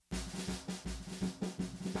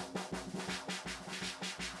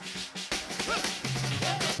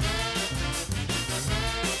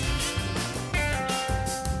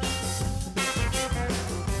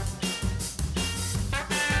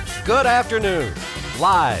Good afternoon.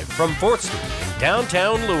 Live from 4th Street in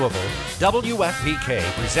downtown Louisville, WFPK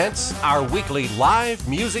presents our weekly live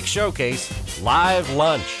music showcase, Live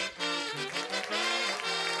Lunch.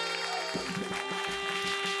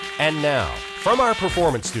 And now, from our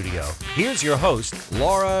performance studio, here's your host,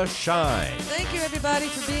 Laura Shine. Thank you, everybody,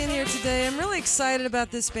 for being here today. I'm really excited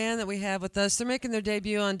about this band that we have with us. They're making their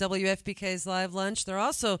debut on WFPK's Live Lunch. They're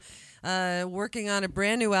also working on a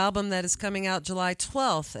brand new album that is coming out July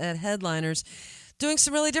 12th at Headliners. Doing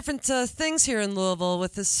some really different things here in Louisville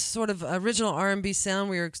with this sort of original R&B sound.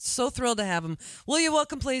 We are so thrilled to have them. Will you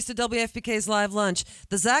welcome, please, to WFPK's Live Lunch,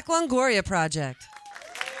 the Zach Longoria Project.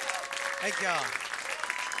 Thank y'all.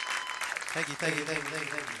 Thank you.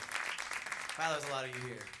 Wow, there's a lot of you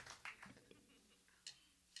here.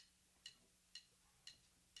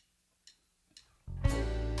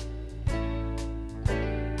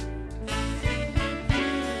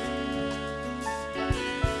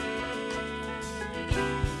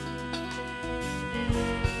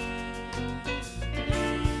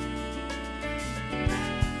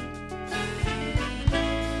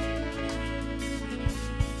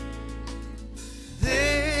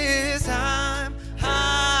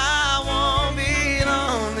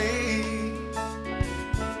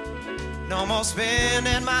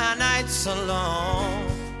 Spending my nights alone,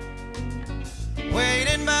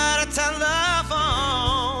 waiting by the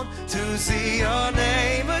telephone to see your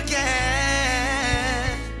name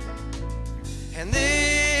again. And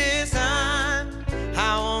this time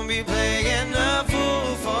I won't be playing the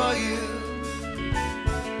fool for you.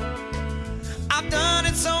 I've done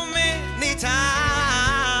it so many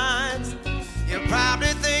times. You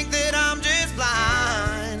probably think that I'm just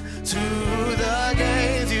blind to the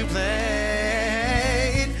games you play.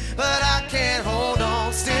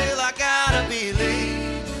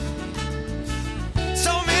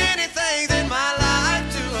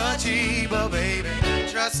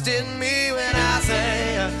 Trust in me when I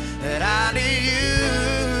say that I need you.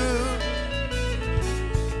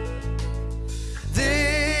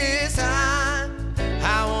 This time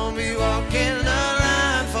I won't be walking the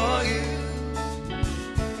line for you.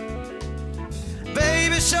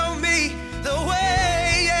 Baby, show me the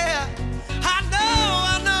way, yeah. I know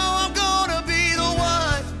I'm gonna be the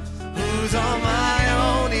one who's on my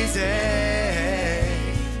own these days.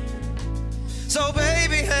 So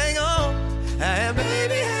baby, hang on. And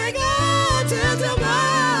baby, hang on till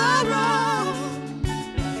tomorrow.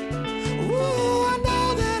 Ooh, I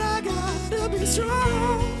know that I gotta be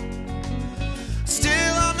strong. Still,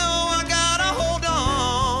 I know I gotta hold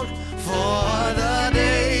on for the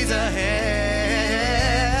days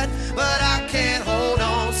ahead. But I can't hold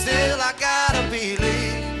on, still I gotta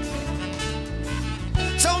believe.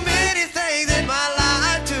 So many things in my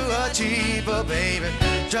life to achieve, but baby,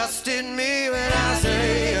 trust in me when I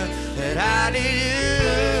say that I need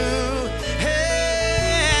you. Hey,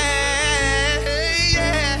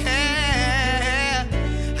 yeah.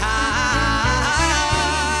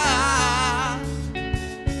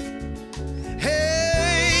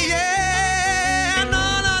 Hey, yeah. No.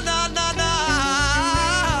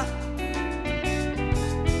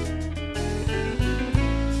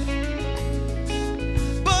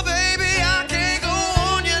 But baby, I can't go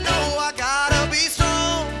on, you know I gotta be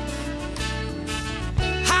strong.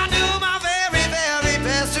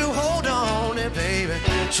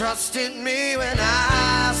 Trust in me when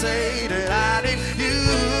I say that I need you.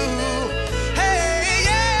 Hey,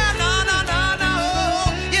 yeah, no.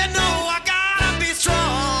 You know I gotta be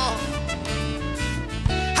strong.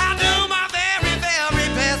 I do my very, very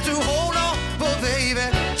best to hold on. But baby,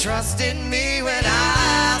 trust in me when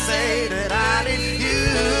I say that I need you.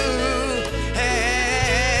 Hey.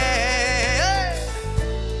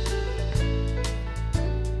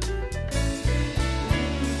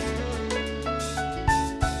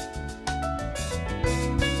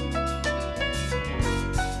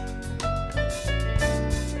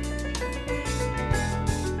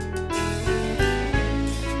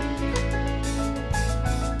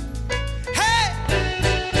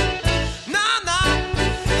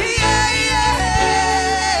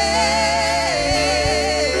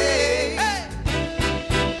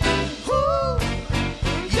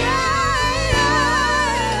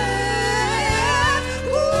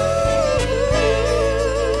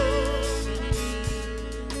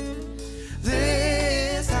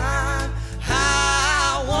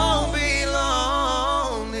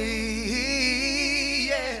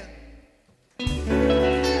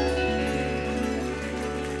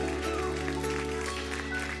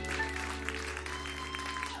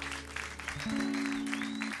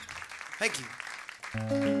 Thank you.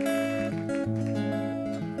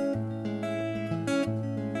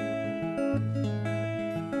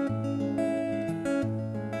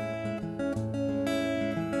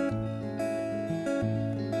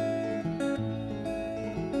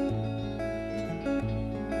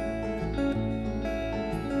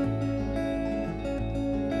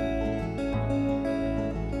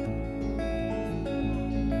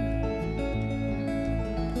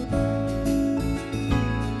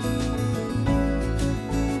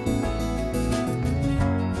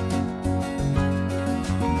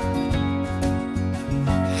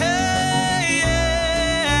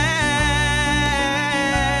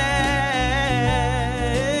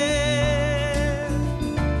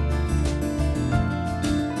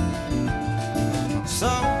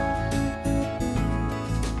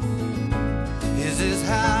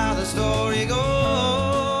 story goes.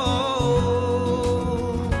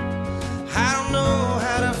 I don't know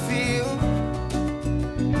how to feel.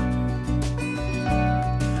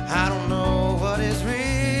 I don't know what is real.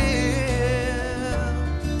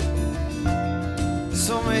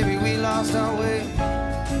 So maybe we lost our way.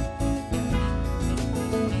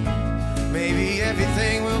 Maybe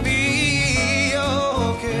everything will be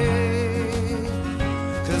okay.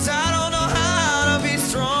 'Cause I don't know how to be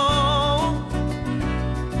strong,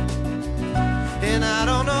 and I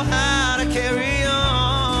don't know how to carry on.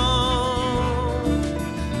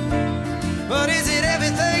 But is it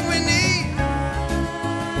everything we need?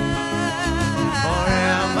 Or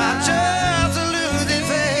am I just losing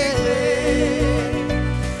faith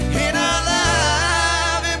in our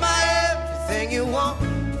life? Am I everything you want?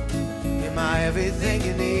 Am I everything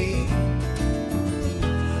you need?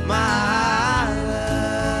 My love.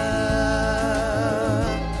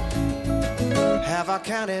 Have I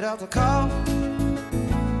counted up the cost?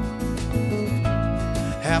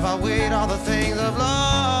 Have I weighed all the things I've lost?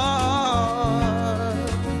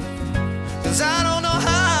 'Cause I don't know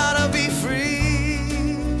how to be free.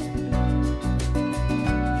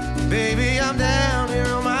 Baby, I'm down here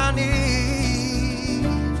on my knees.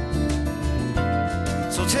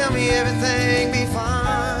 So tell me everything be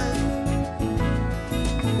fine.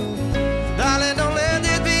 Darling, don't let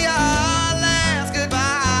this be our last goodbye.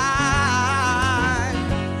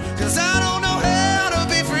 'Cause I don't know how to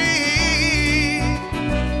be free.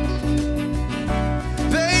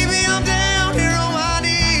 Baby, I'm down here on my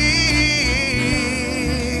knees.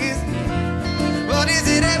 But is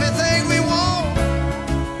it everything we want?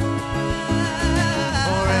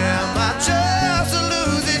 Or am I just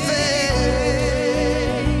losing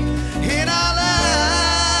faith in our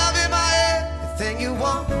love? Am I everything you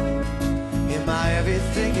want? Am I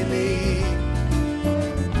everything you need?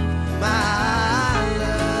 My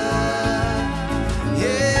love,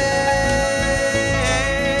 yeah.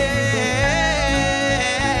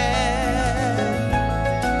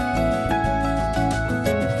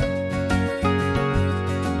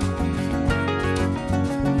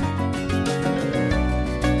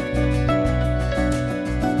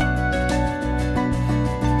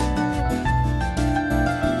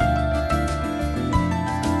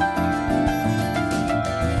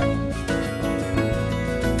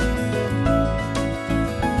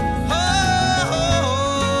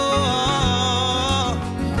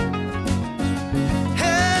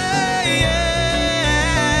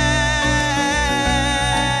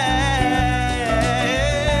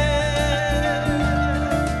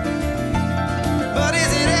 But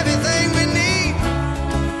is it everything we need?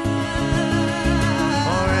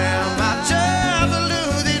 Or am I just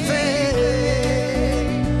losing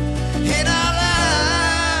faith in our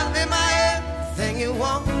life? Am I everything you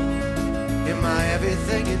want? Am I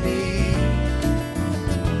everything you need?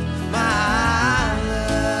 My love.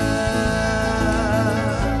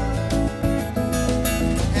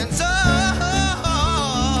 And so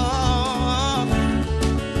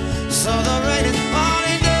the rain is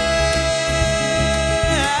falling down,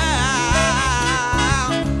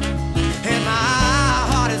 and my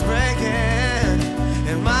heart is breaking,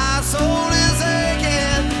 and my soul is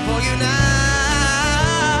aching for you now.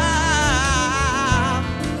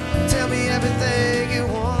 Tell me everything you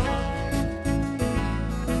want.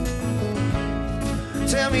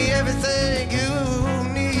 Tell me everything you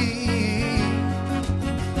need.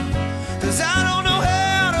 'Cause I don't know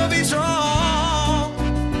how to be strong,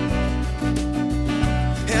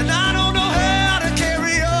 and I don't know how to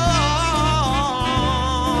carry on.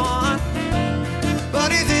 But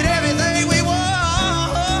is it everything we want?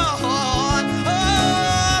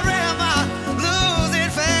 Or am I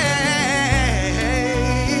losing faith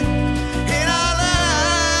in our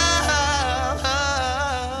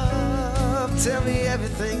love? Tell me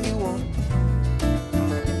everything you want.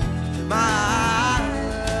 My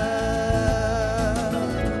love.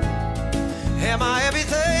 Am I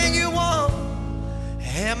everything you want?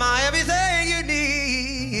 Am I everything you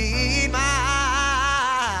need? My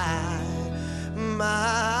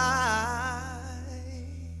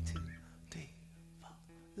too deep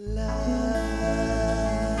love.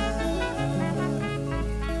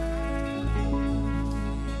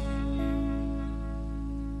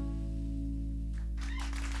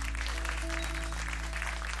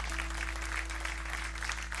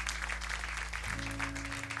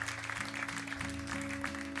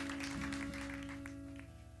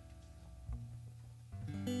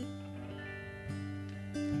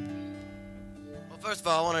 First of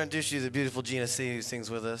all, I want to introduce you to the beautiful Gina C, who sings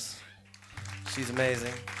with us. She's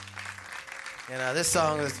amazing. And this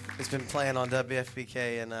song has been playing on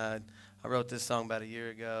WFPK, and I wrote this song about a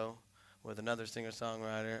year ago. with another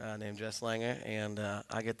singer-songwriter named Jess Langer, and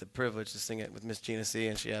I get the privilege to sing it with Miss Gina C.,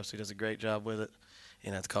 and she absolutely does a great job with it,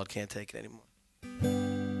 and it's called Can't Take It Anymore.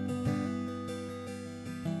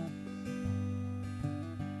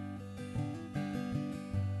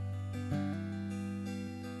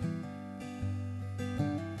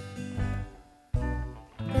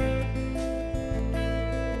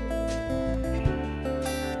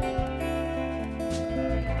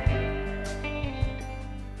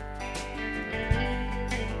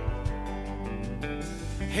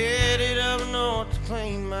 Headed up north to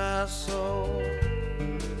claim my soul.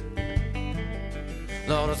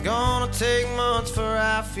 Lord, it's gonna take months for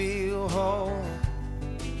I feel whole.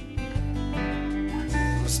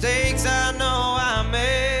 Mistakes I know I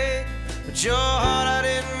made, but your heart I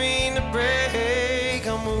didn't mean to break.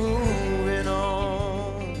 I'm moving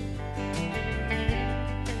on.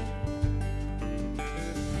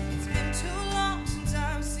 It's been too long since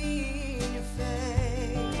I've seen your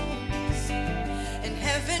face, and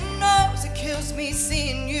heaven knows it kills me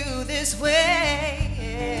seeing you this way.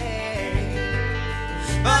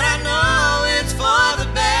 But I know it's for the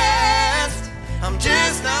best. I'm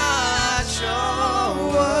just not sure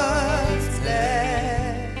what's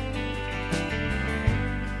left.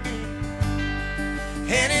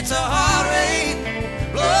 And it's a heart rate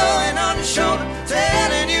blowing on your shoulder,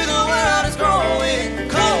 telling you the world is growing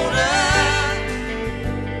colder.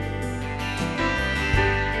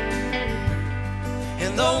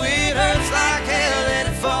 And though it hurts like hell and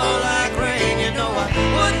it fall like rain, you know I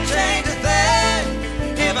wouldn't change a thing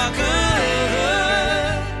if I could.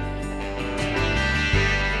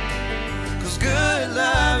 'Cause good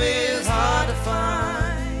love is hard to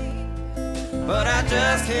find, but I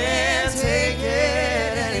just can't take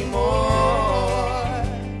it anymore.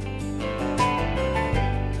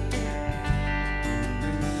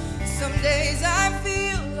 Some days I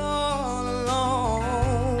feel all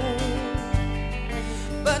alone,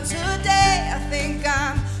 but today I think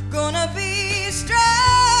I'm gonna be strong.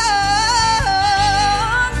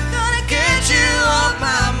 Gonna Get you off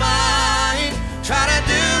my mind, try to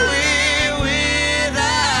do it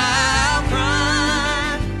without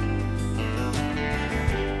crying.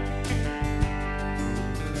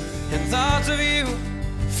 And thoughts of you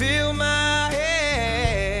fill my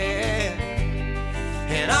head,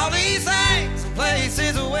 and all these things and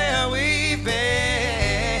places where we've been.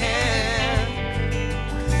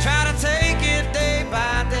 Try to take it day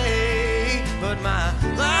by day, but my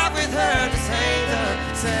life with her just ain't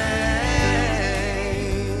the same.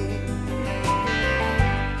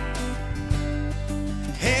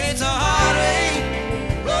 And it's a heartache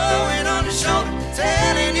blowing on your shoulder,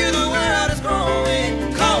 telling you the world is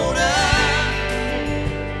growing colder.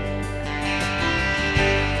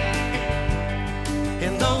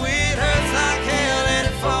 And though it hurts like hell and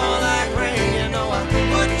it fall like rain, you know I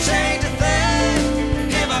wouldn't change a thing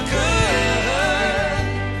if I could.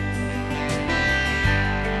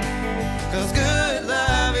 'Cause good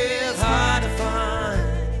love is hard to find,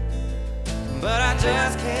 but I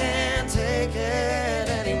just can't take it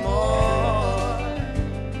anymore.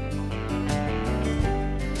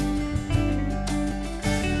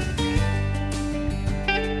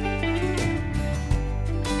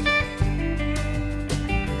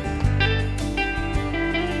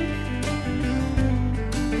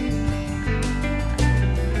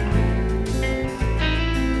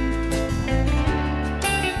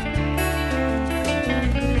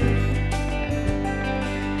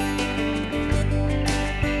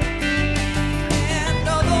 And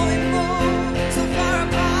although we move so far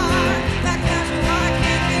apart, like casual, I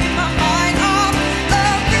can't keep my mind off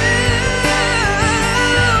of you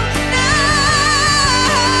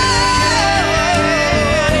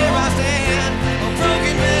And here I stand, a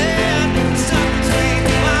broken man, stuck between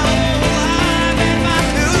my whole life and my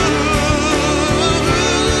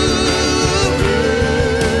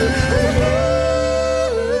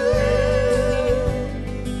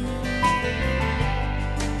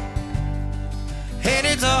And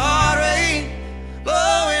it's a heart rate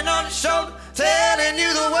blowing on your shoulder, telling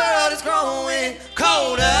you the world is growing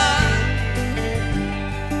colder.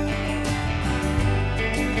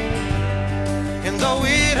 And though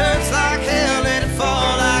it hurts like hell and it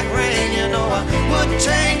fall like rain, you know I wouldn't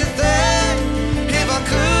change a thing if I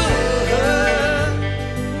could.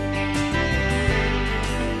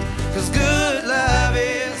 'Cause good love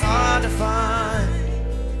is hard to find,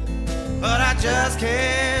 but I just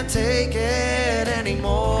can't take it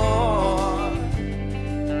anymore.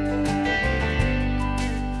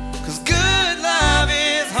 'Cause good love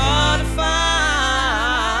is hard to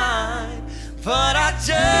find, but I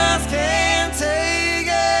just can't take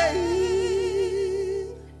it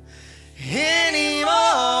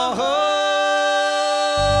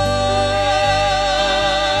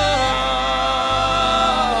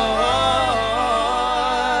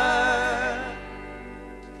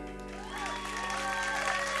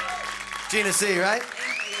Gina C, right?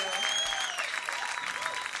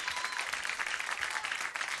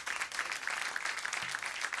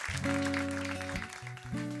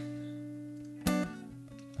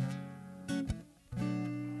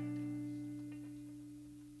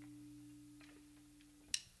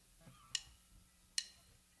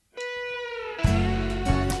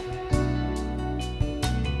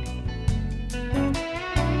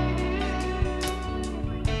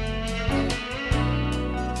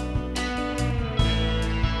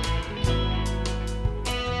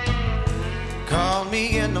 Call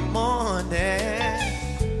me in the morning,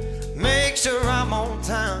 make sure I'm on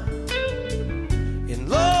time. And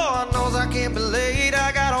Lord knows I can't be late,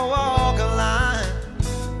 I gotta walk a line.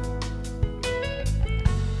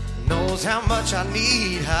 Knows how much I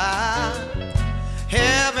need her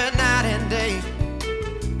every night and day.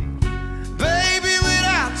 Baby,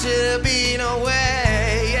 without you there'd be no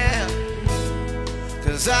way, yeah.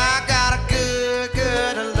 'Cause I got a good,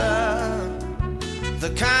 good love, the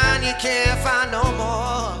kind you can't find no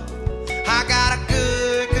more. I got a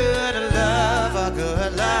good, good love, a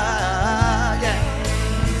good love, yeah.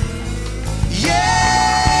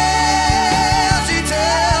 Yeah, she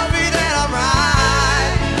tells me that I'm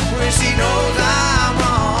right when she knows I'm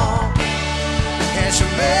wrong, and she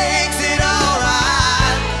makes it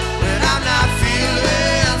alright when I'm not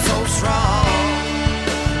feeling so strong.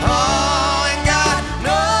 Oh, and God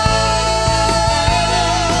knows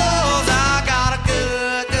I got a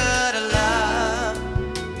good, good love.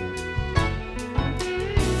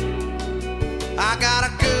 I got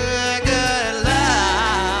a good, good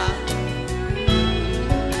love.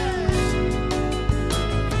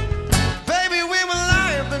 Baby, we were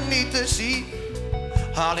lying beneath the sheet,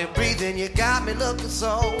 hardly breathing, you got me looking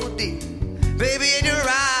so deep. Baby, in your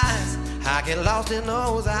eyes, I get lost in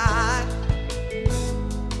those eyes.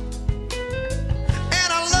 And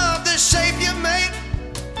I love the shape you make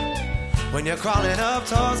when you're crawling up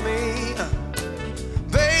towards me.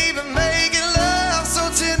 Baby, making love so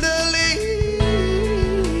tenderly.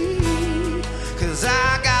 'Cause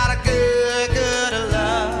I got a good, good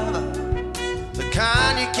love, the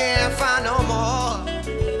kind you can't find no more.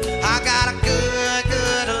 I got a good,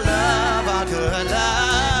 good love, a good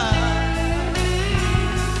love.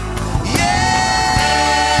 Yeah,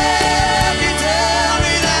 you tell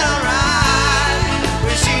me that I'm right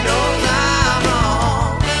when she knows I'm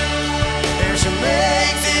wrong, and she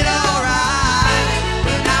makes it alright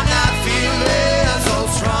when I'm not feeling so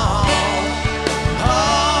strong.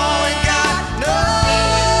 Oh, and God knows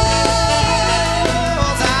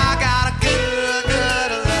I got a good,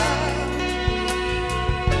 good love.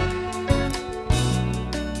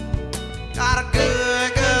 Got a good,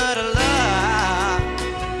 good love.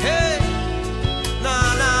 Hey, na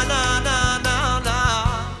na na na na na.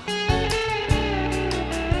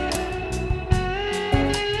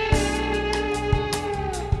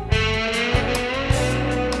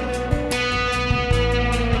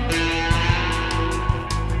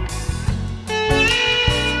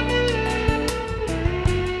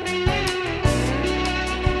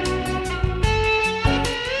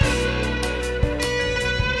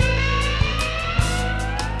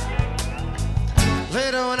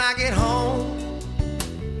 Later when I get home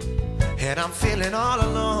and I'm feeling all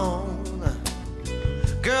alone,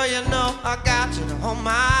 girl, you know I got you on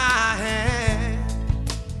my hand.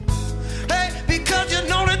 Hey, because you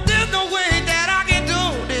know that there's no way that I can do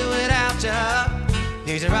it without you.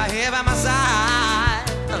 Need you right here by my side.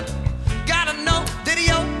 Gotta know that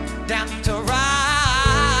you're down to ride.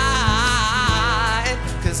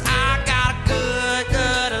 'Cause I got a good,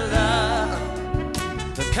 good love,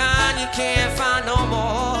 the kind you can't find no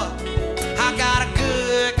more. I got a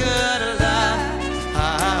good, good love.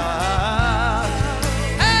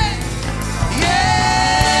 Hey,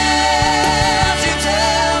 yeah, she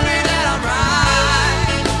tell me that I'm right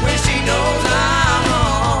when she knows I'm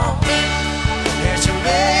wrong, and she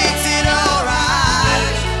makes it alright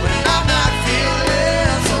when I'm not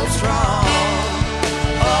feeling so strong.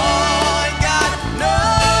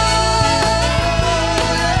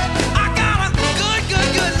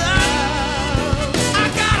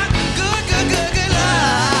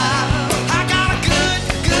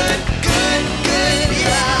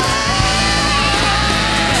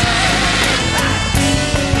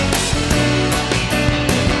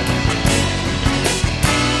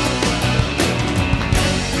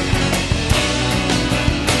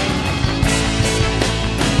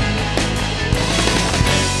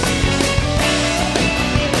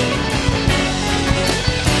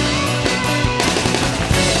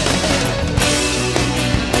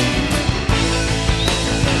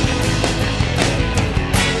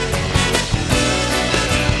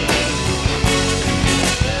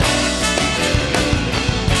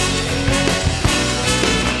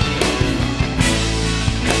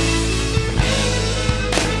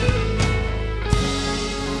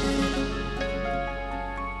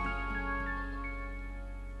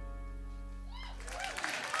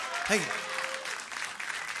 Thank you.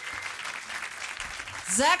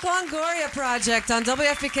 Zach Longoria Project on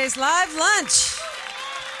WFPK's Live Lunch.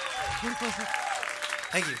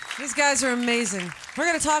 Thank you. These guys are amazing. We're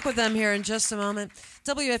going to talk with them here in just a moment.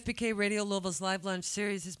 WFPK Radio Louisville's Live Lunch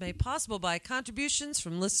series is made possible by contributions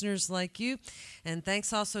from listeners like you. And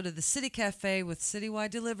thanks also to the City Cafe with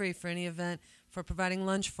citywide delivery for any event for providing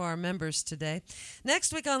lunch for our members today.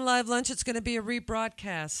 Next week on Live Lunch, it's going to be a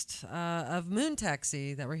rebroadcast of Moon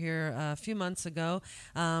Taxi that were here a few months ago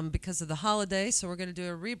because of the holiday. So we're going to do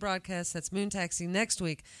a rebroadcast. That's Moon Taxi next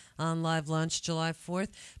week on Live Lunch, July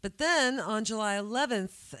 4th. But then on July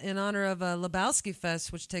 11th, in honor of Lebowski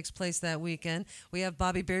Fest, which takes place that weekend, we have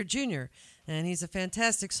Bobby Bear Jr., and he's a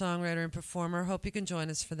fantastic songwriter and performer. Hope you can join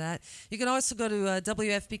us for that. You can also go to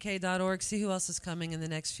WFPK.org, see who else is coming in the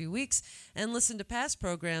next few weeks, and listen to past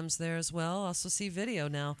programs there as well. Also see video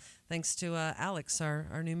now, thanks to Alex,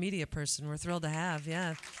 our new media person. We're thrilled to have,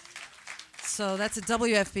 yeah. So that's at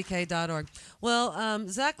WFPK.org. Well,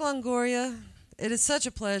 Zach Longoria, it is such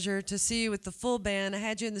a pleasure to see you with the full band. I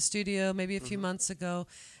had you in the studio maybe a few months ago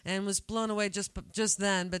and was blown away just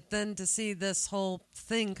then. But then to see this whole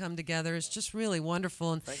thing come together is just really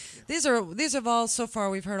wonderful. And these are all, so far,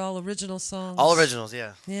 we've heard all original songs. All originals,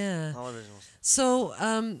 yeah. Yeah. All originals. So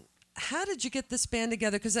how did you get this band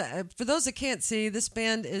together? Because for those that can't see, this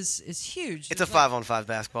band is huge. It's a 5-on-5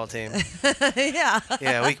 basketball team. Yeah.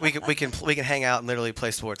 Yeah, we can hang out and literally play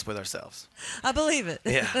sports with ourselves. I believe it.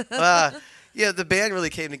 Yeah. Yeah, the band really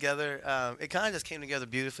came together. It kind of just came together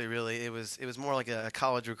beautifully. Really, it was more like a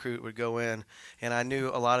college recruit would go in, and I knew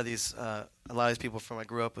a lot of these people from. I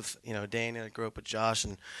grew up with Dane, and I grew up with Josh,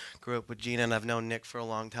 and grew up with Gina, and I've known Nick for a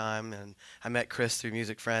long time, and I met Chris through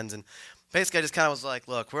music friends, and basically I just kind of was like,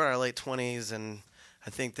 look, we're in our late 20s, and I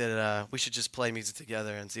think that we should just play music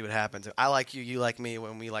together and see what happens. I like you, you like me,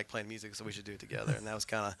 when we like playing music, so we should do it together, and that was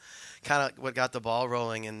kind of what got the ball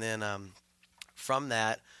rolling, and then from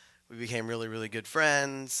that. We became really, really good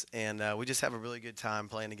friends, and we just have a really good time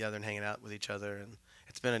playing together and hanging out with each other. And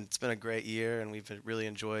it's been a great year, and we've really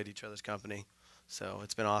enjoyed each other's company. So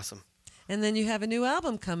it's been awesome. And then you have a new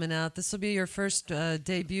album coming out. This will be your first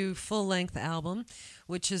debut full-length album,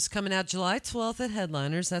 which is coming out July 12th at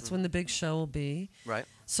Headliners. That's when the big show will be. Right.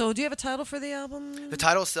 So do you have a title for the album? The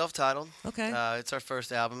title is self-titled. Okay. It's our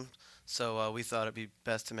first album, so we thought it'd be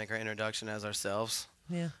best to make our introduction as ourselves.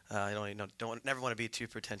 Yeah. Never want to be too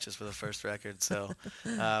pretentious for the first record, so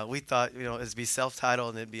we thought it'd be self-titled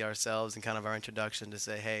and it'd be ourselves and kind of our introduction to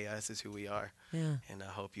say, hey, this is who we are. Yeah. And I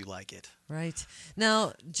hope you like it. Right.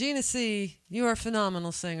 Now, Gina C., you are a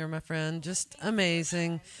phenomenal singer, my friend. Just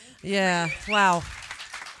amazing. Yeah. Wow.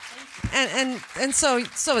 And so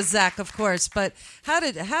is Zach, of course. But how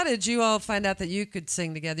did you all find out that you could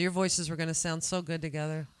sing together? Your voices were going to sound so good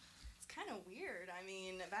together.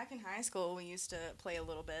 Back in high school, we used to play a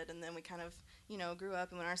little bit, and then we kind of, grew up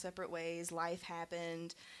and went our separate ways. Life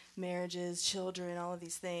happened, marriages, children, all of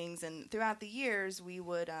these things. And throughout the years, we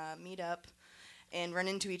would meet up and run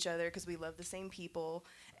into each other because we loved the same people.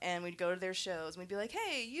 And we'd go to their shows, and we'd be like,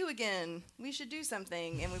 hey, you again, we should do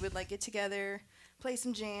something. And we would, get together, play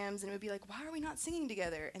some jams, and it would be like, why are we not singing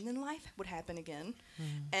together? And then life would happen again.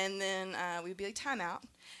 And then we'd be like, time out.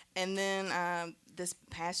 And then this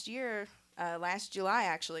past year... last July,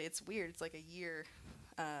 actually, it's weird. It's like a year.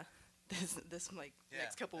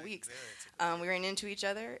 Next couple weeks, we ran into each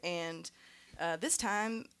other, and this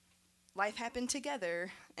time, life happened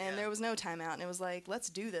together, and there was no timeout. And it was like, let's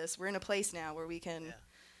do this. We're in a place now where we can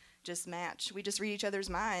just match. We just read each other's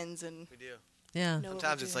minds, and we do. Yeah.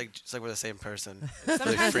 Sometimes it's like we're the same person.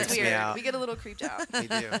 Sometimes freaks it's weird. me out. We get a little creeped out. We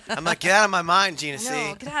do. I'm like, get out of my mind, Gina C.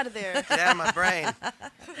 No, get out of there. Get out of my brain.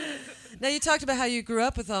 Now, you talked about how you grew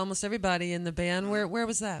up with almost everybody in the band. Where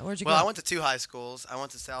was that? Where'd you go? Well, I went to 2 high schools. I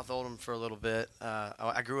went to South Oldham for a little bit.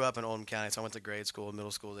 I grew up in Oldham County, so I went to grade school,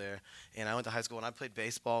 middle school there. And I went to high school, and I played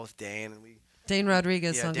baseball with Dane. And Dane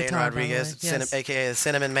Rodriguez on guitar. Dane Rodriguez, yes. a.k.a. the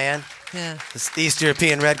Cinnamon Man. Yeah. The East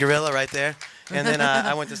European Red Gorilla right there. And then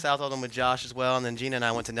I went to South Oldham with Josh as well. And then Gina and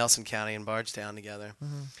I went to Nelson County in Bardstown together.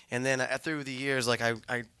 And then through the years, I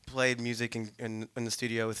played music in the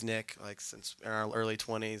studio with Nick, since in our early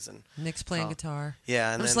 20s. And Nick's playing guitar.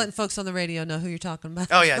 Yeah. I'm just letting folks on the radio know who you're talking about.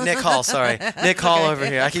 Oh, yeah, Nick Hall, sorry. Nick Hall over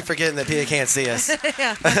here. I keep forgetting that people can't see us.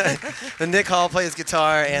 But Nick Hall plays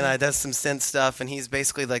guitar and does some synth stuff, and he's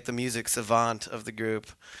basically like the music savant of the group.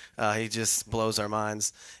 He just blows our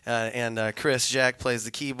minds. And Chris Jack plays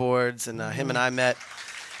the keyboards, and him and I met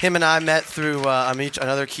through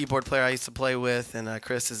another keyboard player I used to play with, and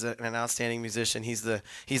Chris is an outstanding musician. He's the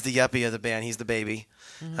yuppie of the band. He's the baby.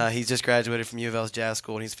 He's just graduated from U of L's jazz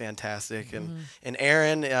school, and he's fantastic. And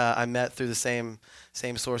Aaron, I met through the same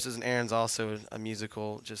sources, and Aaron's also a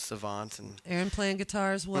musical just savant. And Aaron playing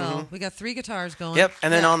guitar as well. We got 3 guitars going. Yep,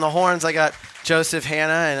 and then on the horns, I got Joseph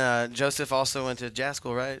Hanna, and Joseph also went to jazz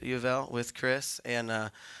school, right, at U of L with Chris, and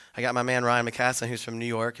I got my man Ryan McCassin, who's from New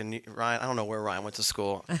York, and Ryan, I don't know where Ryan went to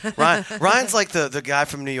school. Ryan's like the guy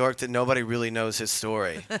from New York that nobody really knows his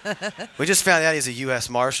story. We just found out he's a U.S.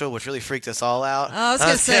 Marshal, which really freaked us all out. Oh, I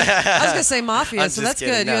was gonna say mafia, so that's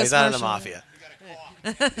kidding. good. No, US he's not in the Marshal. mafia.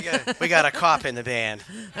 We got a cop in the band.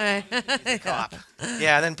 Cop.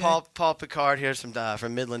 Yeah, and then Paul Picard here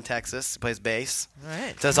from Midland, Texas, plays bass.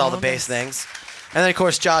 Right. Does all the bass things. And then of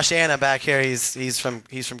course Josh Anna back here. He's from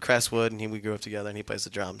Crestwood, and we grew up together, and he plays the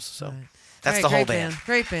drums. So that's the whole band.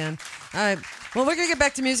 Great band. All right. Well, we're gonna get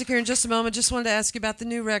back to music here in just a moment. Just wanted to ask you about the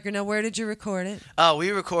new record. Now, where did you record it? Oh,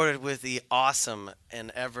 we recorded with the awesome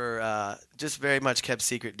and ever just very much kept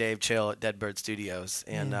secret Dave Chael at Dead Bird Studios,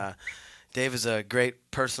 and Dave is a great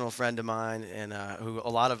personal friend of mine, and who a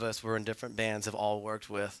lot of us were in different bands have all worked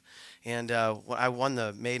with. And I won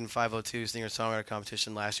the Maiden 502 singer-songwriter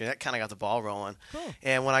competition last year. That kind of got the ball rolling. Cool.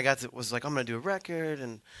 And when I was like, I'm going to do a record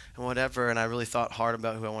and whatever, and I really thought hard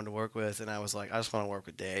about who I wanted to work with, and I was like, I just want to work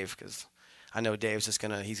with Dave because I know Dave's just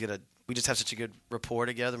we just have such a good rapport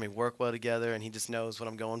together, and we work well together, and he just knows what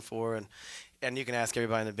I'm going for. And you can ask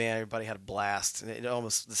everybody in the band. Everybody had a blast. And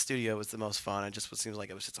the studio was the most fun. It just seems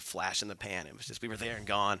like it was just a flash in the pan. It was just we were there and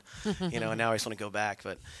gone, and now I just want to go back.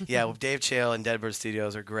 But yeah, well, Dave Chael and Dead Bird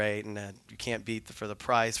Studios are great, and you can't beat for the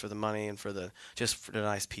price, for the money, and for the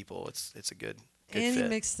nice people. It's a good and fit. He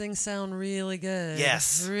makes things sound really good.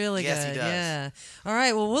 Yes. Really yes, good. He does. Yeah. All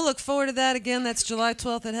right. Well, we'll look forward to that again. That's July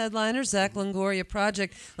 12th at Headliner, Zach Longoria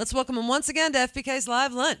Project. Let's welcome him once again to FPK's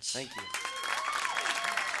Live Lunch. Thank you.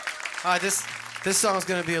 All right, this song is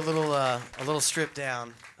going to be a little stripped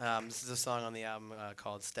down. This is a song on the album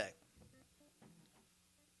called Stay.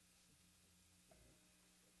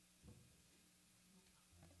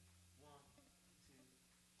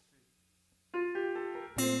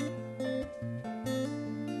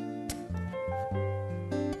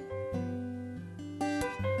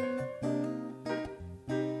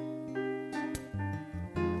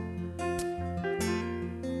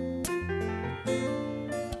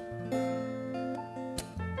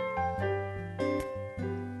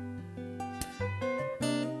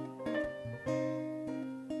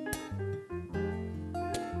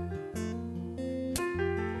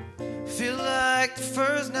 Feel like the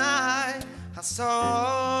first night I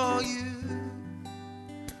saw you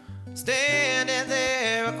standing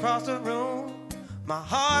there across the room. My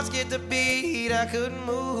heart skipped a beat, I couldn't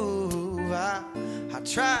move. I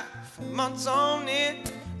tried for months on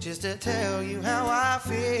end just to tell you how I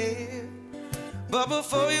feel. But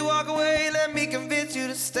before you walk away, let me convince you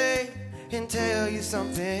to stay and tell you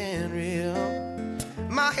something real.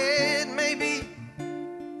 My head may be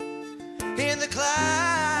in the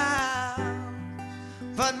clouds,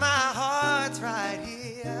 but my heart's right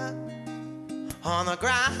here on the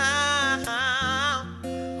ground.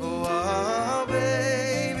 Oh,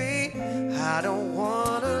 baby, I don't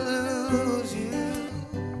want to lose you.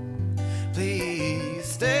 Please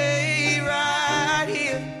stay right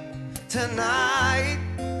here tonight.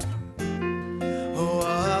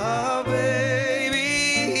 Oh,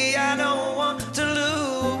 baby, I don't want to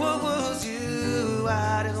lose you.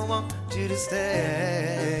 I just want you to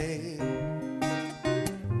stay.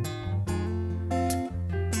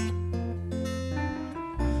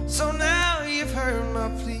 So now you've heard my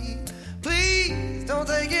plea. Please don't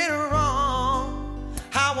take it wrong.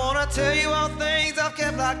 I wanna tell you all things I've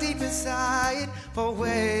kept locked deep inside for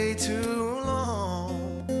way too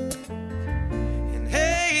long. And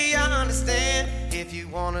hey, I understand if you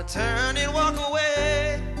wanna turn and walk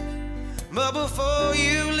away. But before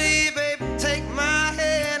you leave, babe, take my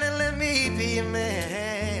hand and let me be a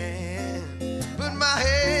man. But my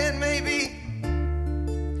head may be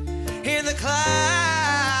in the clouds,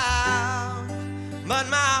 but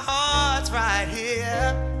my heart's right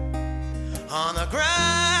here on the ground.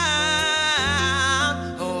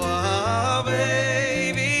 Oh,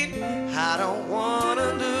 baby, I don't want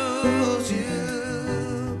to lose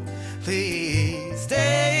you. Please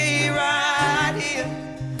stay right here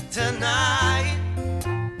tonight.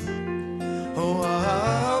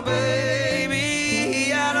 Oh,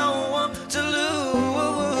 baby, I don't want to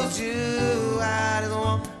lose you. I just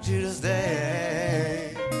want you to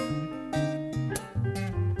stay.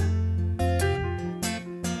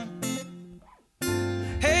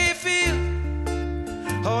 Hey, feel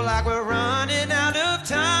like we're running out of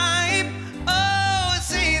time. Oh, it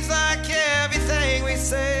seems like everything we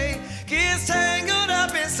say gets tangled up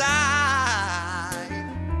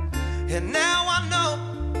And now I know,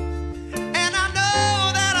 and I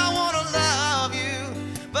know that I want to love you,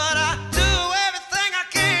 but I do everything I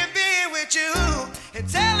can be with you and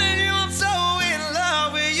telling you I'm so in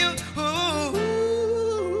love with you. Ooh,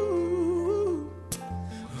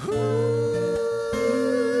 ooh, ooh.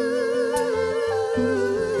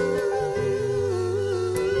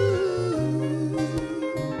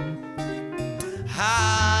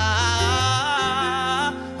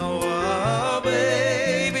 Oh,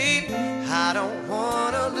 baby, I don't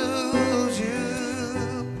want to lose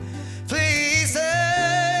you. Please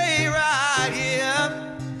stay right here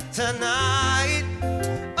tonight.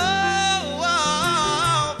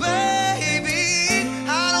 Oh, baby,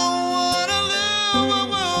 I don't want to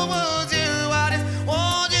lose you. I just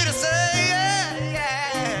want you to say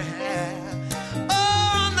yeah.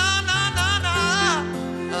 Oh, no, no, no, no.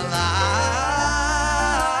 A lie.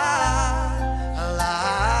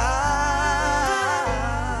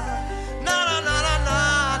 No, no, no, no, no,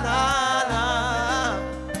 no, no.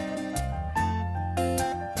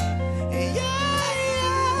 Yeah,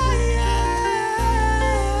 yeah.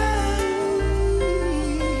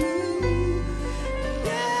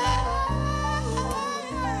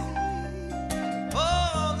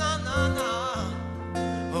 Oh, no, no, no.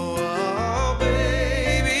 Oh,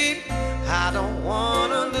 baby, I don't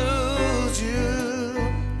want to lose you.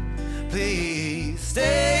 Please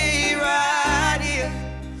stay right here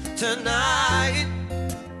tonight.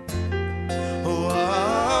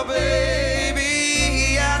 Oh,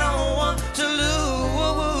 baby, I don't want to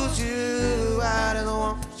lose you. I don't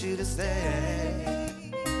want you to stay.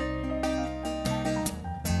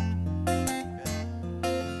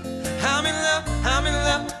 I'm in love, I'm in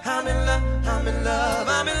love, I'm in love, I'm in love,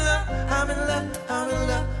 I'm in love, I'm in love, I'm in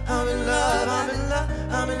love, I'm in love, I'm in love,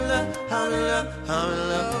 I'm in love, I'm in love, I'm in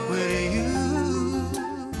love with you.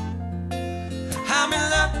 I'm in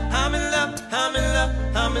love, I'm in love, I'm in love,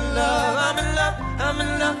 I'm in love, I'm in love, I'm in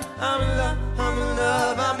love, I'm in love, I'm in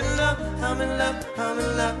love, I'm in love, I'm in love, I'm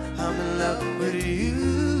in love, I'm in love with you.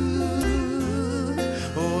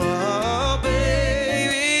 Oh,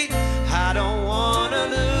 baby, I don't wanna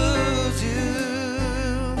lose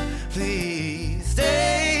you. Please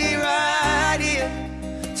stay right here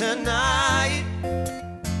tonight.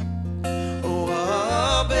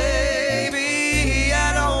 Oh, baby,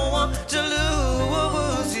 I don't want to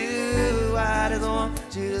lose you. I just want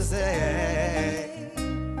you to stay.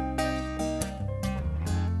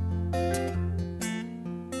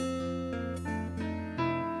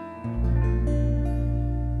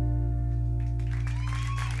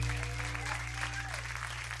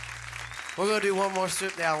 We're going to do one more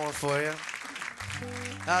stripped down one for you.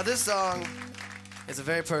 This song is a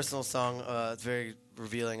very personal song. It's very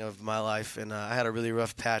revealing of my life, and I had a really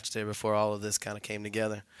rough patch there before all of this kind of came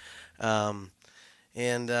together.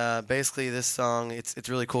 Basically, this song, it's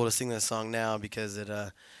really cool to sing this song now because it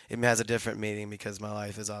has a different meaning because my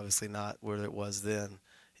life is obviously not where it was then.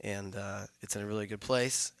 And it's in a really good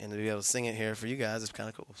place, and to be able to sing it here for you guys is kind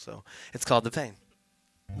of cool. So it's called The Pain.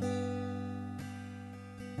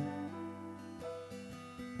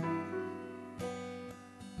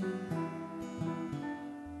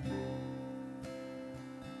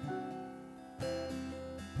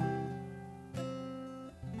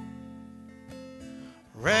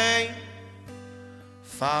 Rain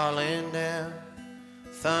falling down,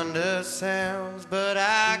 thunder sounds, but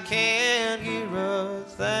I can't hear a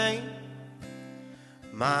thing.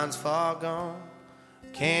 Mind's far gone,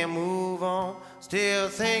 can't move on, still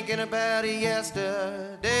thinking about it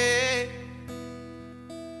yesterday.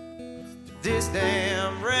 This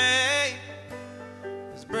damn rain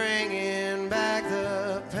is bringing back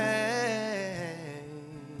the pain.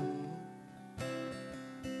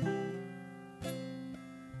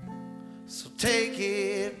 So take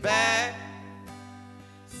it back,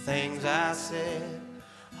 things I said,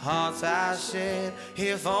 hearts I shed,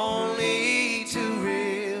 if only to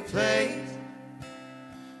replace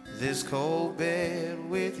this cold bed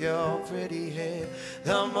with your pretty head.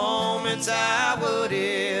 The moments I would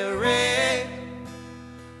erase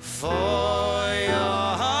for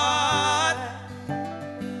your heart,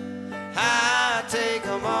 I take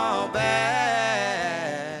them all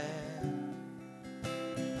back,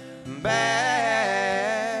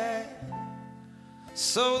 back.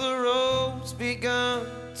 So the road's begun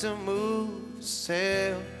to move,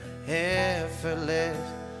 sail effortlessly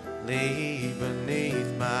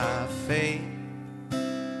beneath my feet.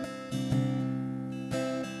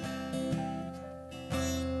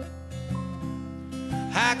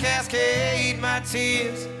 I cascade my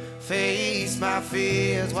tears, face my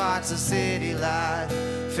fears, watch the city light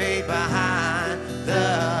fade behind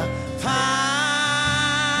the pines.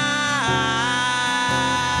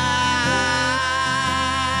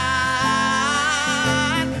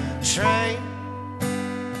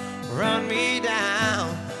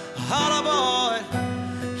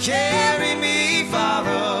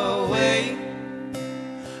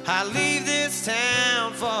 I leave this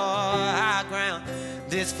town for high ground.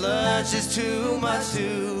 This flood's just too much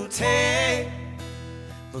to take.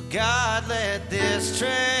 But God let this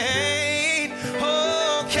train,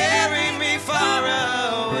 oh, carry me far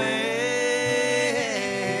away,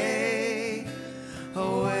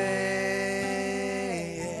 away.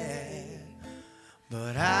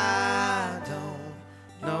 But I don't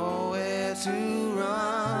know where to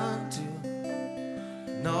run to,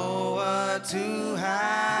 know what to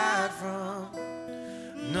hide from,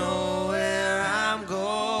 know where I'm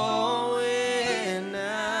going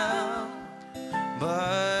now.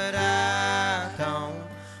 But I don't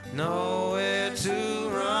know where to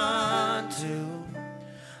run to,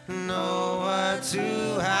 know what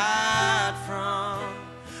to hide from,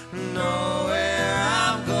 know where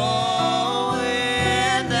I'm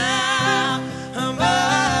going now.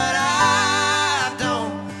 But I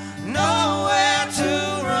don't know where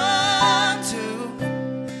to run to,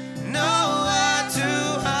 know what to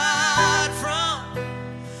hide from,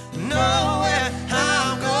 know where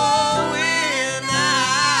I'm going now.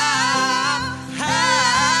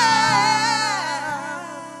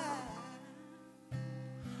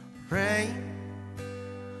 Rain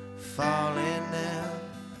falling down,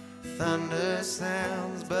 thunder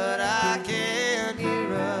sounds, but I can't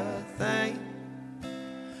hear a thing.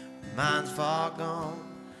 Mind's far gone,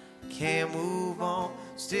 can't move on,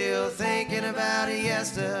 still thinking about it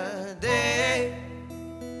yesterday.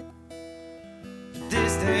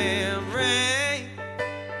 This damn rain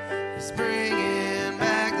is bringing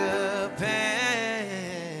back the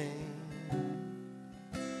pain,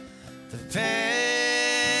 the pain.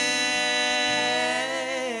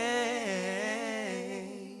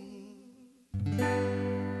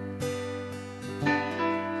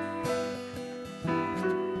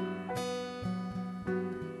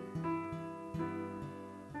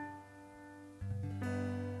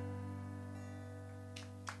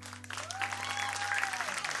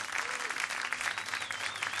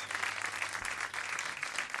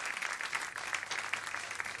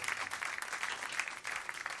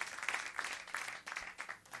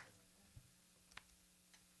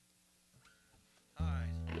 All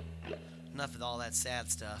right, enough of all that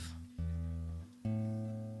sad stuff.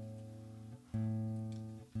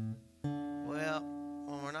 Well,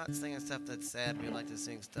 when we're not singing stuff that's sad, we like to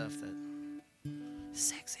sing stuff that's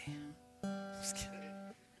sexy. Just kidding.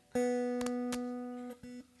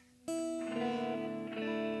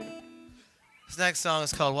 This next song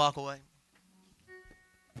is called Walk Away.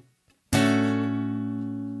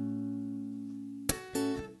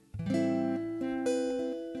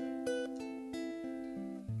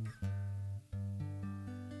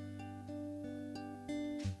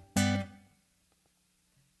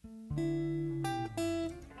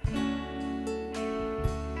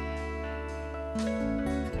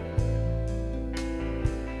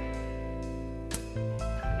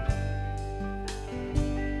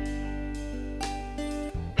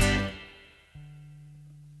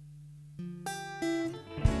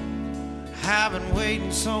 I've been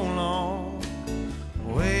waiting so long,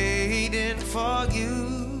 waiting for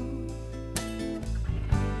you.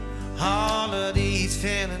 All of these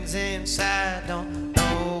feelings inside don't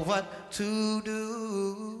know what to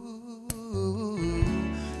do.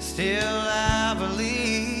 Still I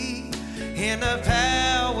believe in the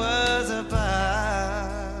powers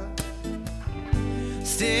above.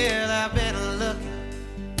 Still I've been looking,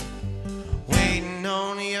 waiting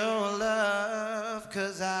on your love,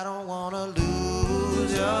 'cause I don't wanna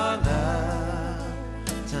lose your love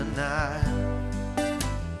tonight.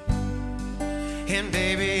 And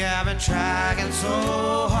baby, I've been trying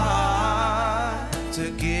so hard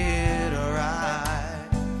to get right.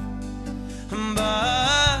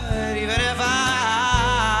 But even if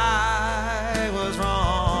I was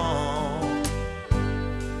wrong,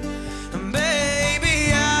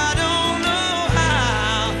 baby, I don't know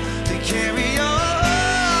how to carry on.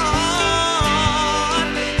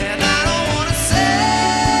 And I don't wanna say,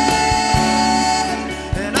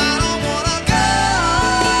 and I don't wanna go,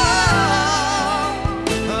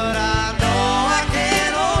 but I know I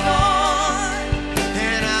can't hold on.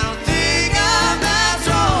 And I don't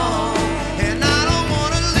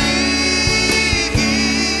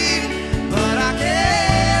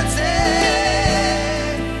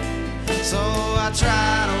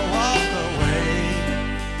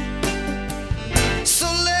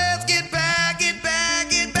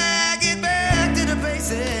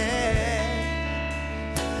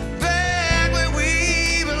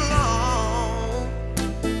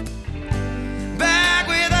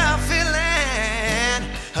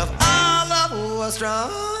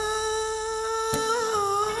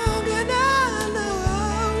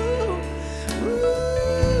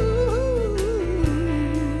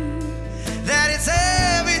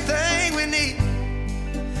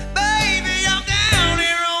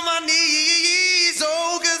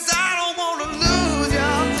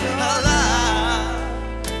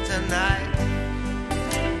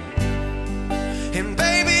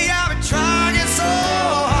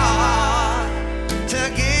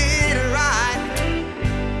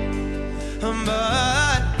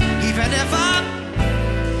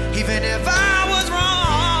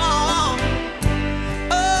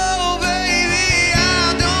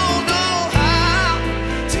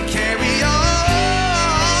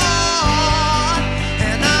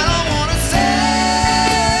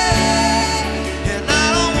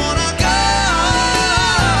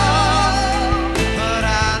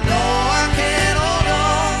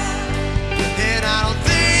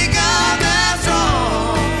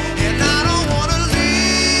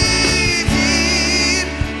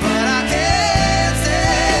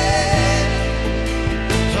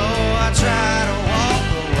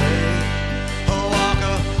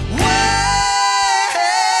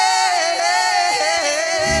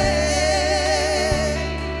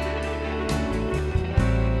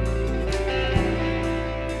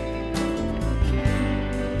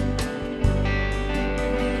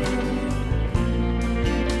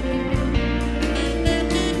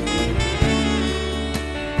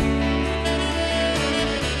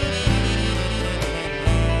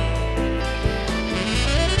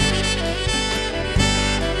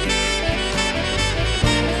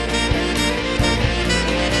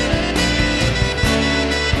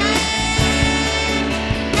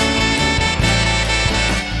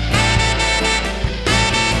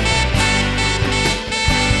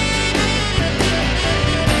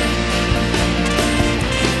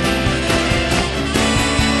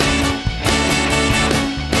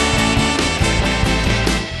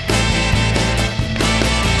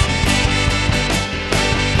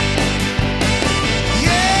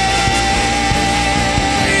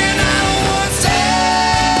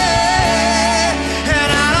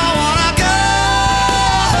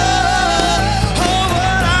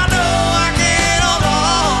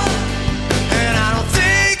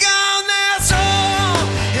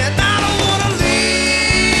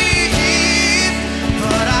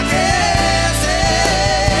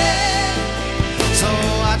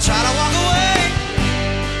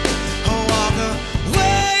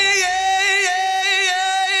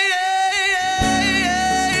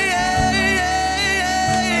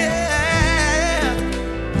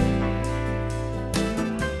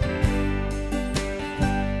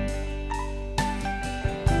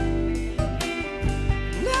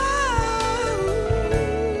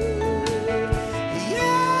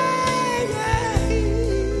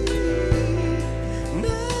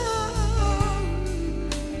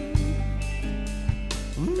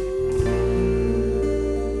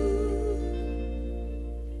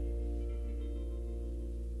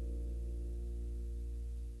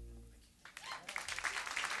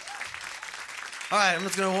right, I'm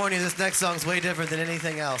just going to warn you, this next song's way different than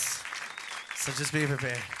anything else. So just be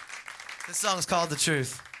prepared. This song's called The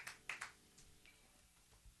Truth.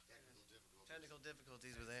 Technical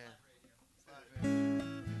difficulties were there.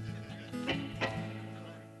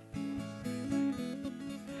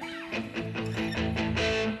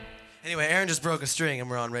 Anyway, Aaron just broke a string and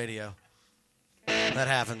we're on radio. That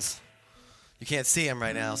happens. You can't see him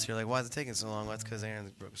right now, so you're like, why is it taking so long? Well, that's because Aaron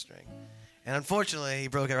broke a string. And unfortunately, he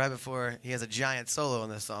broke it right before he has a giant solo in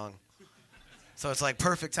this song. So it's like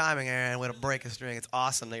perfect timing, Aaron, way to break a string. It's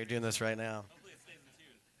awesome that you're doing this right now. Hopefully it stays in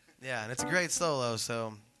tune. Yeah, and it's a great solo,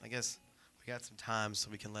 so I guess we got some time so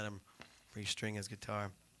we can let him restring his guitar.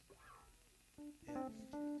 Yeah.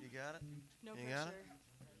 You got it? No you pressure. Got it?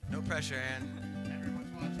 No pressure,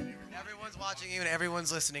 Aaron. Everyone's watching you and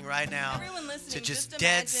everyone's listening right now. Everyone listening, to just imagine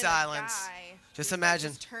dead silence. A guy Just imagine.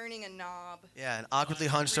 Just turning a knob. Yeah, and awkwardly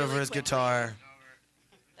hunched really over his quickly. guitar.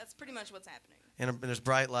 That's pretty much what's happening. And there's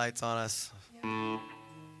bright lights on us. Yeah.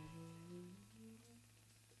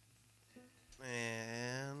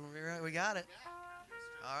 And we got it.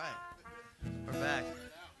 All right. We're back.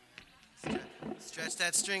 Stretch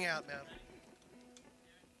that string out, man.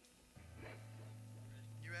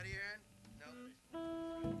 You ready, Aaron? No?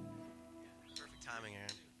 Perfect timing, Aaron.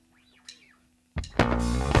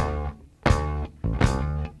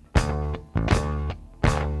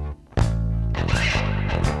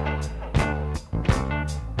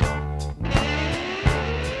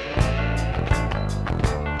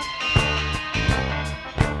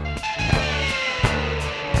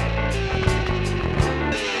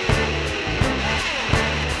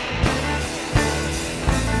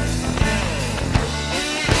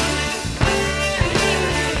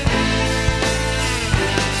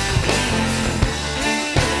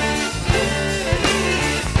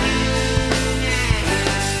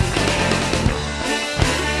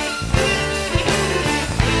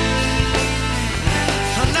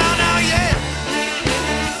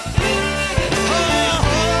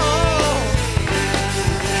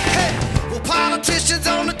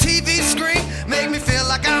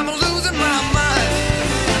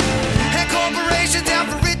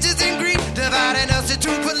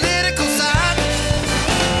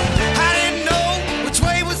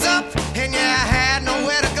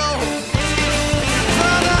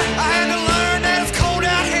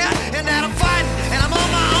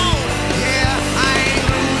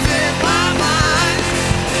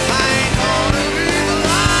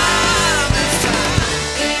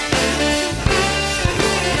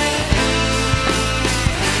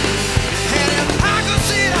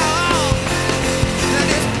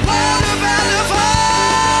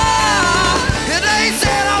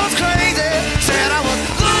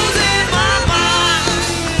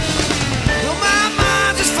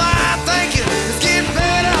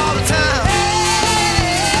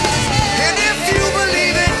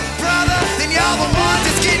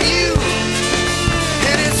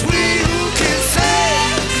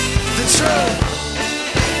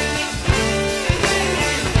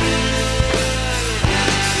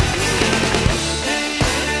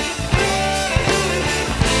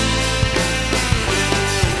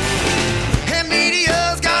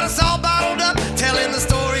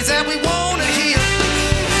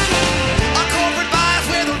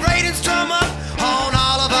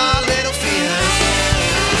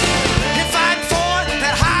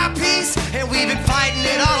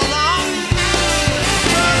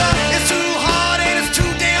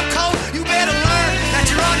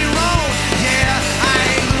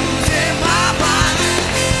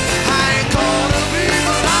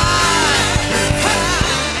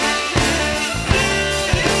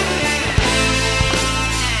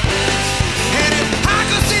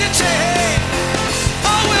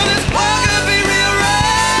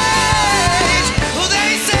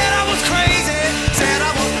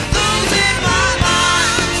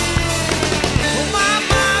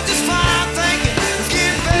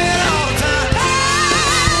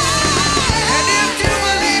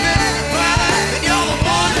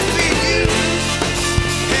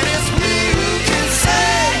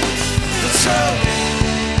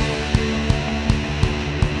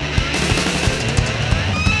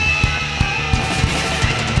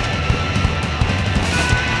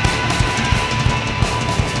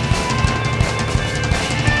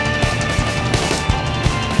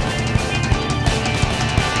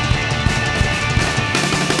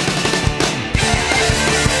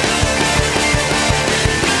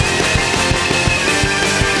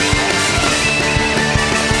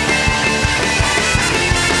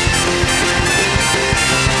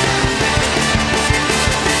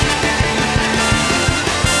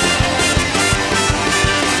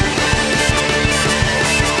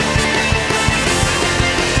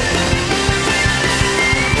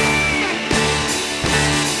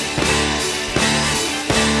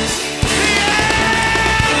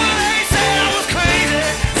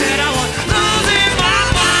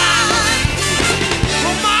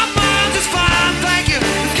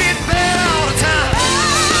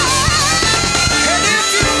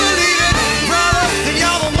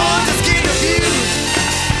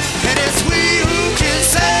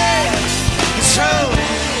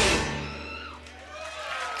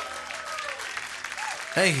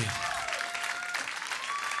 Thank you.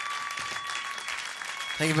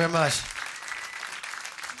 Thank you very much.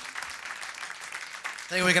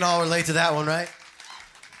 I think we can all relate to that one, right?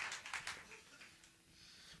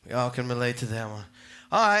 We all can relate to that one.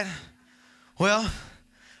 All right. Well,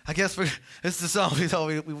 I guess this is the song we thought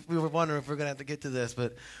we were wondering if we're going to have to get to this,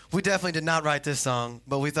 but we definitely did not write this song,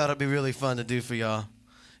 but we thought it'd be really fun to do for y'all.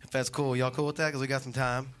 If that's cool. Y'all cool with that? Because we got some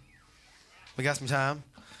time. We got some time.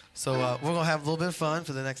 So we're going to have a little bit of fun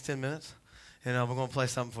for the next 10 minutes, and we're going to play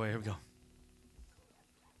something for you. Here we go.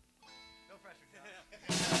 No pressure.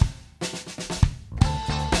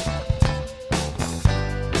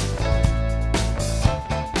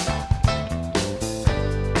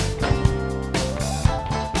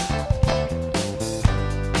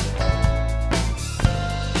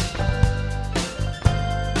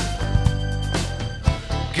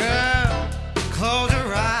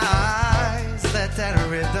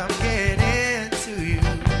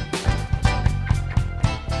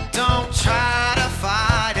 Try to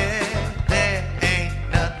fight it. There ain't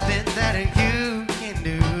nothing that you can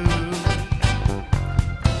do.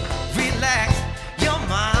 Relax your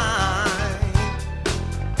mind.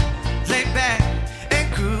 Lay back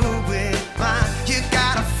and groove with mine. You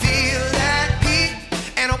gotta feel that heat,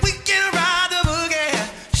 and we can ride the boogie.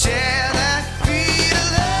 Share that beat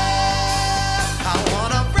of love. I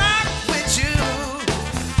wanna rock with you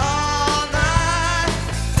all night.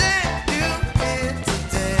 Then you in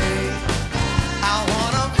today. I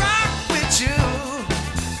wanna rock with you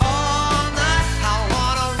all night. I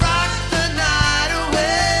wanna rock the night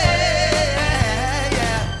away.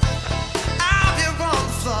 Yeah. Out here on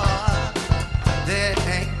the floor, there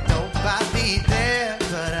ain't nobody there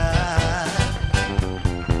but I.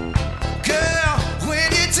 Girl, when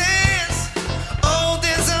you dance, oh,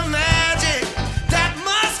 there's a magic that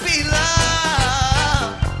must be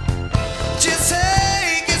love. Just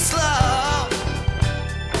take it slow.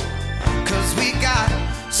 'Cause we got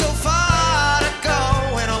so far to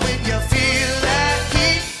go, and when you feel that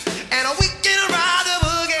heat, and we can ride the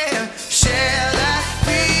boogie, share that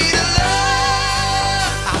beat of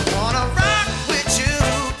love. I wanna rock with you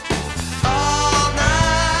all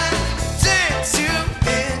night, dance you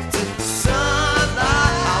into the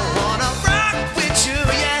sunlight. I wanna rock with you,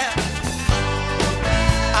 yeah.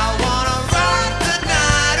 I wanna rock the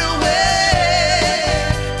night away.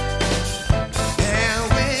 And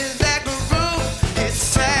with that groove, it's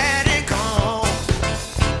static on.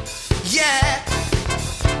 Yeah,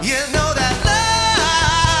 you know that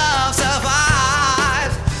love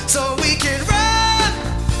survives, so we can run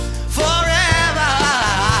forever.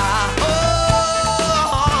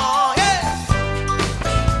 Oh, yeah.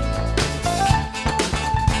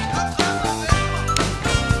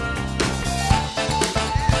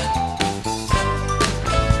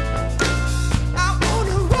 I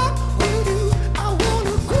wanna rock with you. I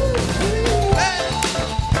wanna groove with you. Hey.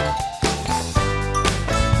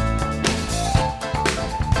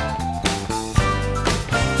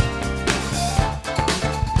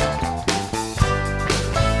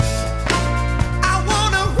 I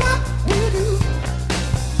wanna rock with you.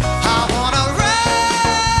 I wanna rock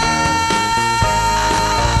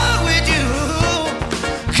with you,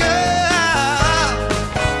 girl.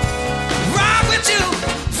 Rock with you,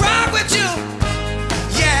 rock with you.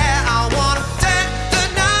 Yeah, I wanna dance the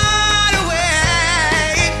night away.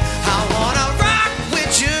 I wanna rock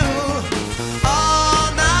with you all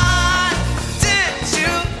night, dance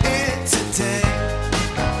you in today.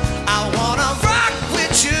 I wanna rock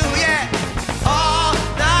with you, yeah, all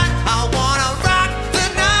night. I wanna rock the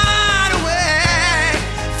night away.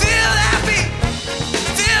 Feel that beat,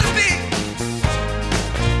 feel the beat.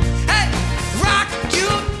 Hey, rock you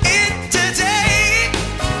in today.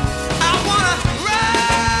 I wanna rock.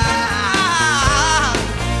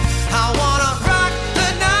 I wanna rock the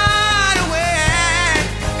night away.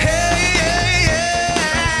 Hey, yeah,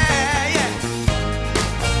 yeah.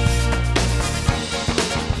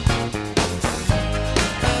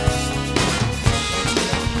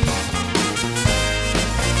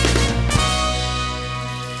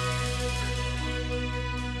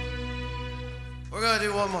 We're going to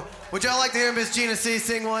do one more. Would y'all like to hear Miss Gina C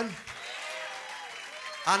sing one?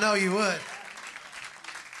 I know you would.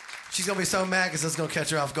 She's going to be so mad because it's going to catch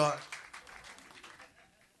her off guard.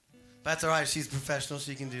 That's all right. She's professional.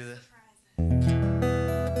 She can do this.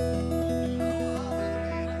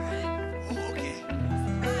 Oh, okay.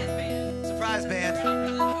 Surprise band.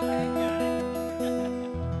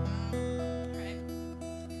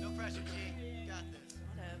 No pressure, G. You got this.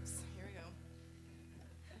 Whatevs. Here we go.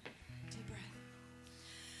 Deep breath.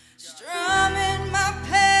 Strumming my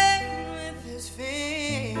pain with his fingers.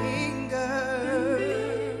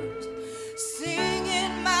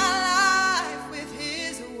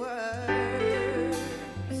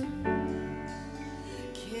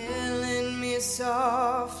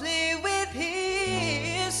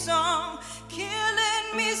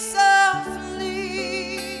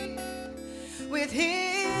 with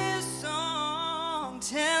his song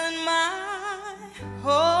telling my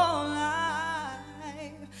whole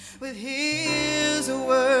life, with his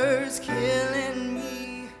words killing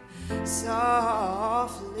me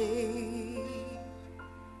softly,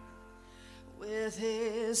 with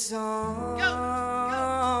his song.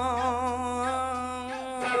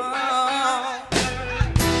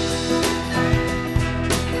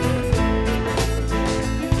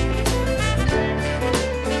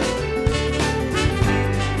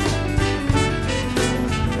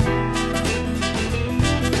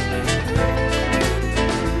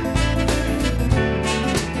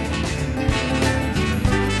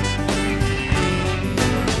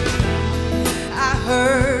 I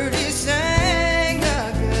heard he sang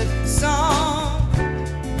a good song.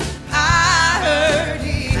 I heard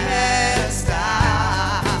he had a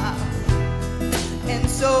style, and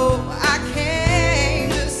so I came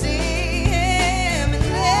to see him and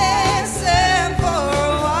listen for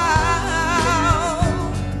a while.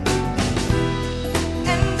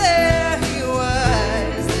 And there he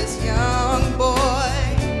was, this young boy,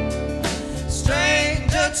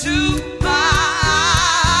 stranger to my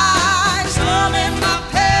eyes, humming my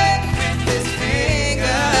pain with his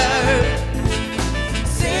fingers,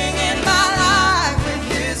 singing my life with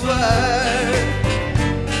his word,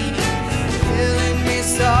 killing me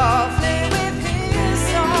softly with his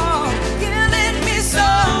song, killing me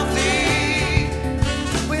softly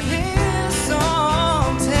with his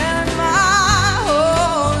song, telling my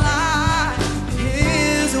whole life,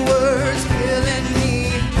 his words killing me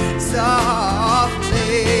softly.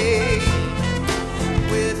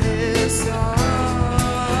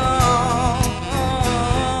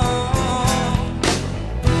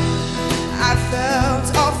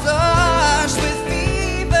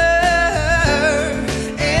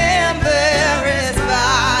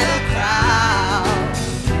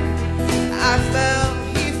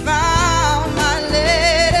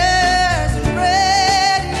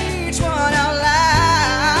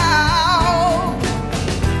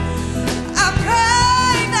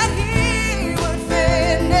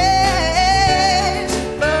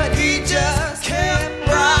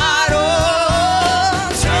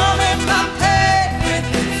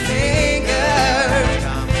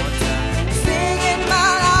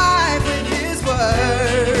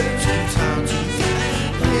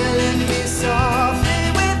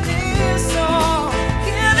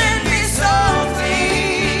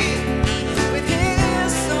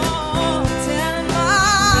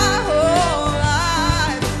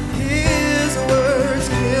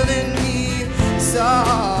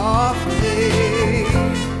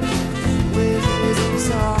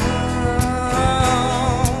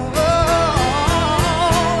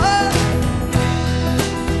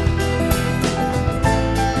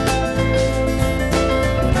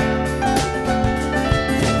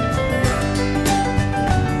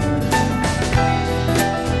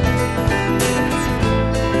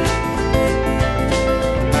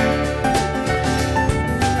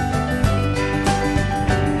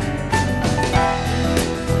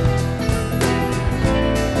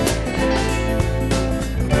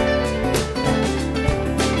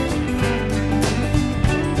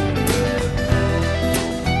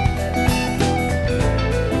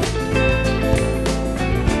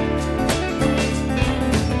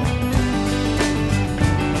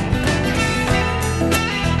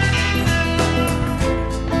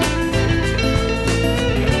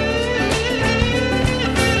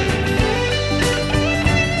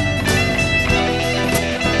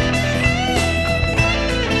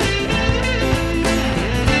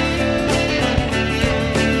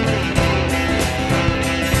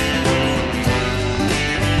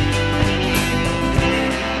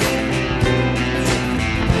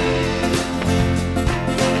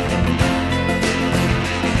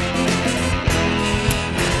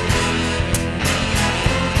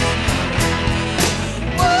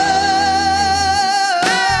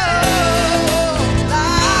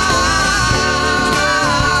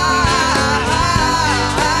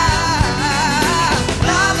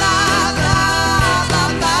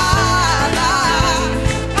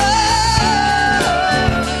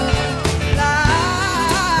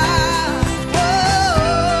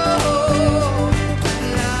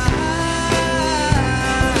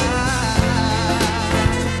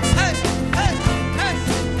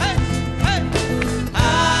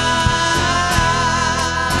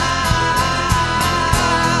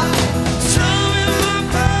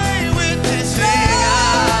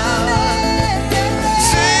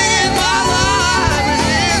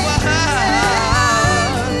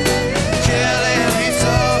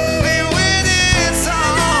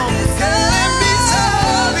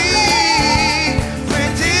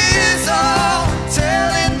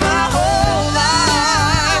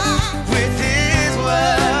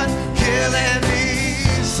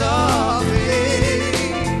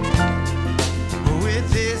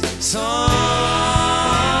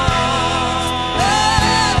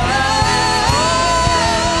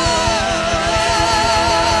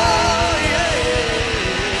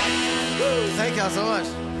 Thank y'all so much.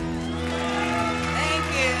 Thank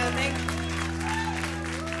you. Thank you.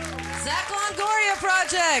 Zach Longoria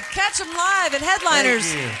Project. Catch them live at Headliners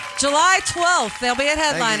Thank you. July 12th. They'll be at you.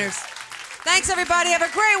 Headliners. Thanks, everybody. Have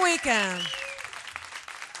a great weekend.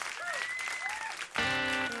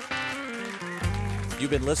 You've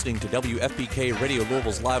been listening to WFPK Radio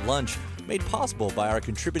Louisville's Live Lunch, made possible by our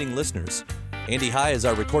contributing listeners. Andy High is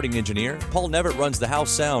our recording engineer, Paul Nevitt runs the house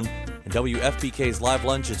sound, and WFPK's Live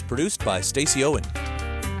Lunch is produced by Stacey Owen.